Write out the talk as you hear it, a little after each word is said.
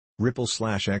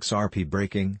Ripple/XRP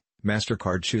breaking,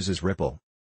 Mastercard chooses Ripple.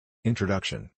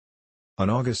 Introduction. On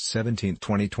August 17,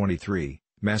 2023,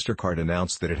 Mastercard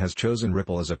announced that it has chosen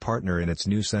Ripple as a partner in its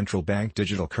new Central Bank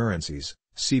Digital Currencies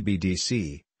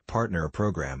 (CBDC) partner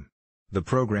program. The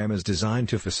program is designed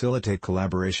to facilitate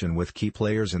collaboration with key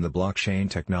players in the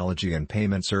blockchain technology and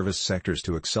payment service sectors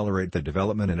to accelerate the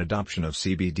development and adoption of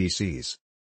CBDCs.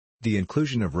 The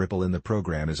inclusion of Ripple in the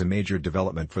program is a major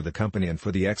development for the company and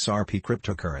for the XRP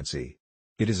cryptocurrency.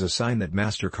 It is a sign that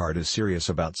Mastercard is serious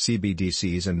about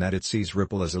CBDCs and that it sees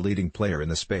Ripple as a leading player in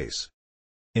the space.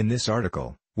 In this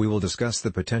article, we will discuss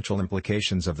the potential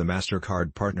implications of the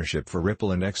Mastercard partnership for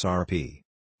Ripple and XRP.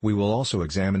 We will also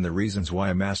examine the reasons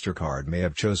why Mastercard may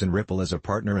have chosen Ripple as a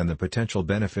partner and the potential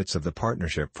benefits of the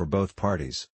partnership for both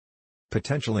parties.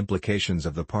 Potential implications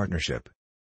of the partnership.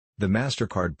 The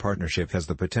Mastercard partnership has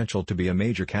the potential to be a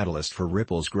major catalyst for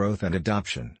Ripple's growth and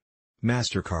adoption.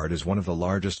 Mastercard is one of the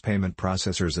largest payment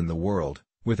processors in the world,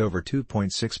 with over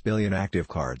 2.6 billion active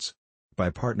cards.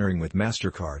 By partnering with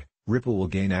Mastercard, Ripple will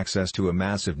gain access to a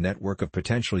massive network of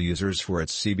potential users for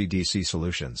its CBDC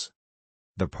solutions.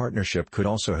 The partnership could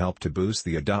also help to boost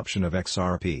the adoption of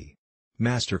XRP.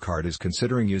 Mastercard is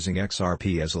considering using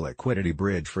XRP as a liquidity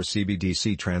bridge for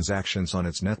CBDC transactions on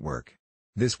its network.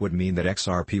 This would mean that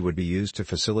XRP would be used to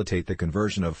facilitate the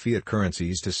conversion of fiat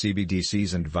currencies to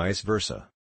CBDCs and vice versa.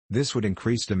 This would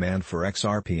increase demand for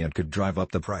XRP and could drive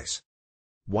up the price.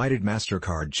 Why did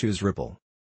Mastercard choose Ripple?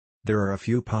 There are a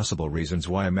few possible reasons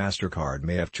why Mastercard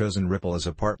may have chosen Ripple as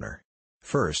a partner.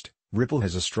 First, Ripple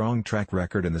has a strong track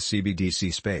record in the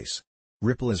CBDC space.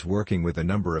 Ripple is working with a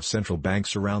number of central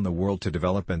banks around the world to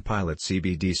develop and pilot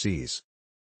CBDCs.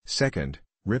 Second,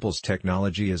 Ripple's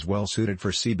technology is well suited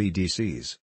for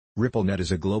CBDCs. RippleNet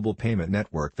is a global payment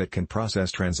network that can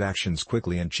process transactions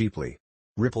quickly and cheaply.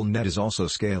 RippleNet is also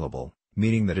scalable,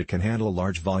 meaning that it can handle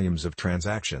large volumes of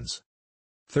transactions.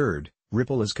 Third,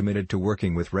 Ripple is committed to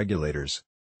working with regulators.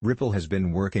 Ripple has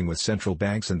been working with central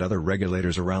banks and other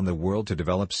regulators around the world to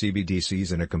develop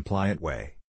CBDCs in a compliant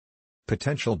way.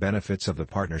 Potential benefits of the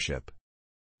partnership.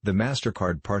 The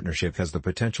Mastercard partnership has the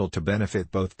potential to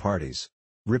benefit both parties.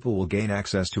 Ripple will gain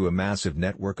access to a massive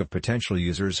network of potential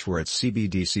users for its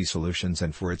CBDC solutions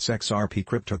and for its XRP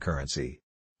cryptocurrency.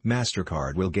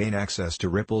 Mastercard will gain access to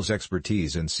Ripple's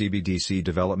expertise in CBDC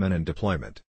development and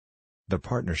deployment. The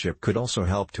partnership could also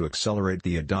help to accelerate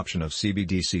the adoption of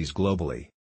CBDCs globally.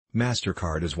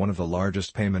 Mastercard is one of the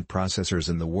largest payment processors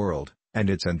in the world, and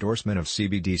its endorsement of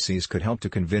CBDCs could help to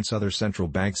convince other central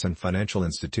banks and financial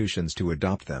institutions to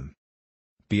adopt them.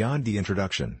 Beyond the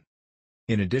introduction.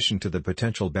 In addition to the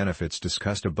potential benefits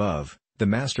discussed above, the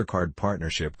Mastercard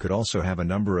partnership could also have a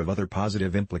number of other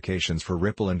positive implications for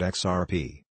Ripple and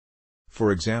XRP.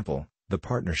 For example, the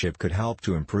partnership could help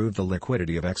to improve the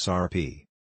liquidity of XRP.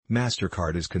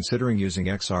 Mastercard is considering using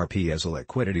XRP as a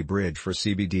liquidity bridge for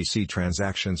CBDC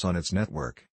transactions on its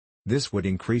network. This would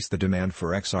increase the demand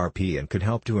for XRP and could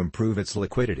help to improve its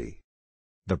liquidity.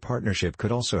 The partnership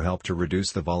could also help to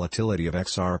reduce the volatility of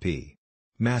XRP.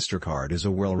 Mastercard is a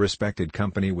well-respected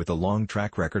company with a long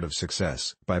track record of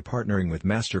success. By partnering with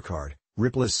Mastercard,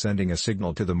 Ripple is sending a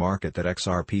signal to the market that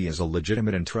XRP is a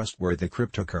legitimate and trustworthy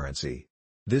cryptocurrency.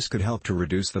 This could help to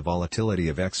reduce the volatility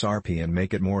of XRP and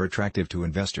make it more attractive to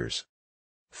investors.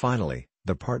 Finally,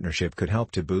 the partnership could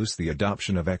help to boost the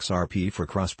adoption of XRP for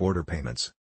cross-border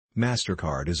payments.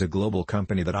 Mastercard is a global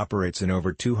company that operates in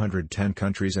over 210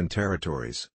 countries and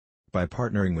territories. By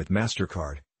partnering with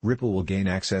Mastercard, Ripple will gain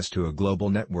access to a global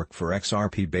network for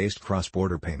XRP-based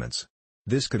cross-border payments.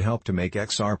 This could help to make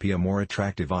XRP a more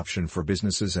attractive option for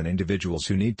businesses and individuals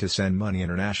who need to send money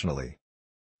internationally.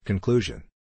 Conclusion.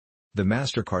 The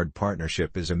Mastercard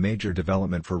partnership is a major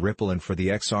development for Ripple and for the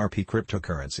XRP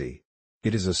cryptocurrency.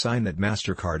 It is a sign that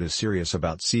Mastercard is serious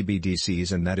about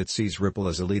CBDCs and that it sees Ripple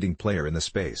as a leading player in the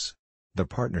space. The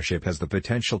partnership has the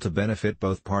potential to benefit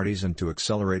both parties and to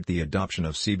accelerate the adoption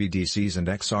of CBDCs and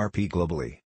XRP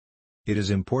globally. It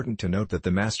is important to note that the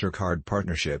Mastercard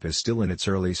partnership is still in its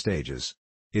early stages.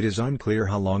 It is unclear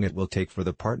how long it will take for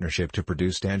the partnership to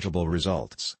produce tangible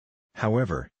results.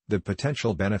 However, the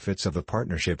potential benefits of the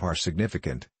partnership are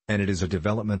significant, and it is a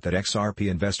development that XRP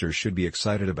investors should be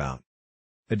excited about.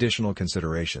 Additional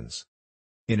considerations.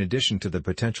 In addition to the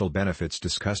potential benefits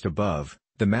discussed above,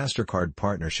 the Mastercard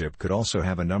partnership could also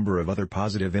have a number of other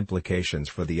positive implications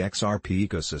for the XRP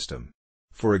ecosystem.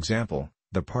 For example,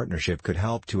 the partnership could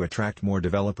help to attract more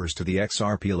developers to the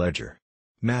XRP ledger.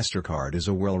 Mastercard is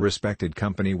a well-respected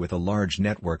company with a large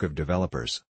network of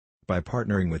developers. By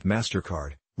partnering with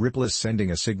Mastercard, Ripple is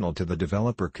sending a signal to the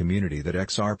developer community that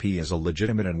XRP is a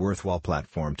legitimate and worthwhile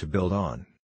platform to build on.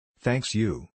 Thanks you.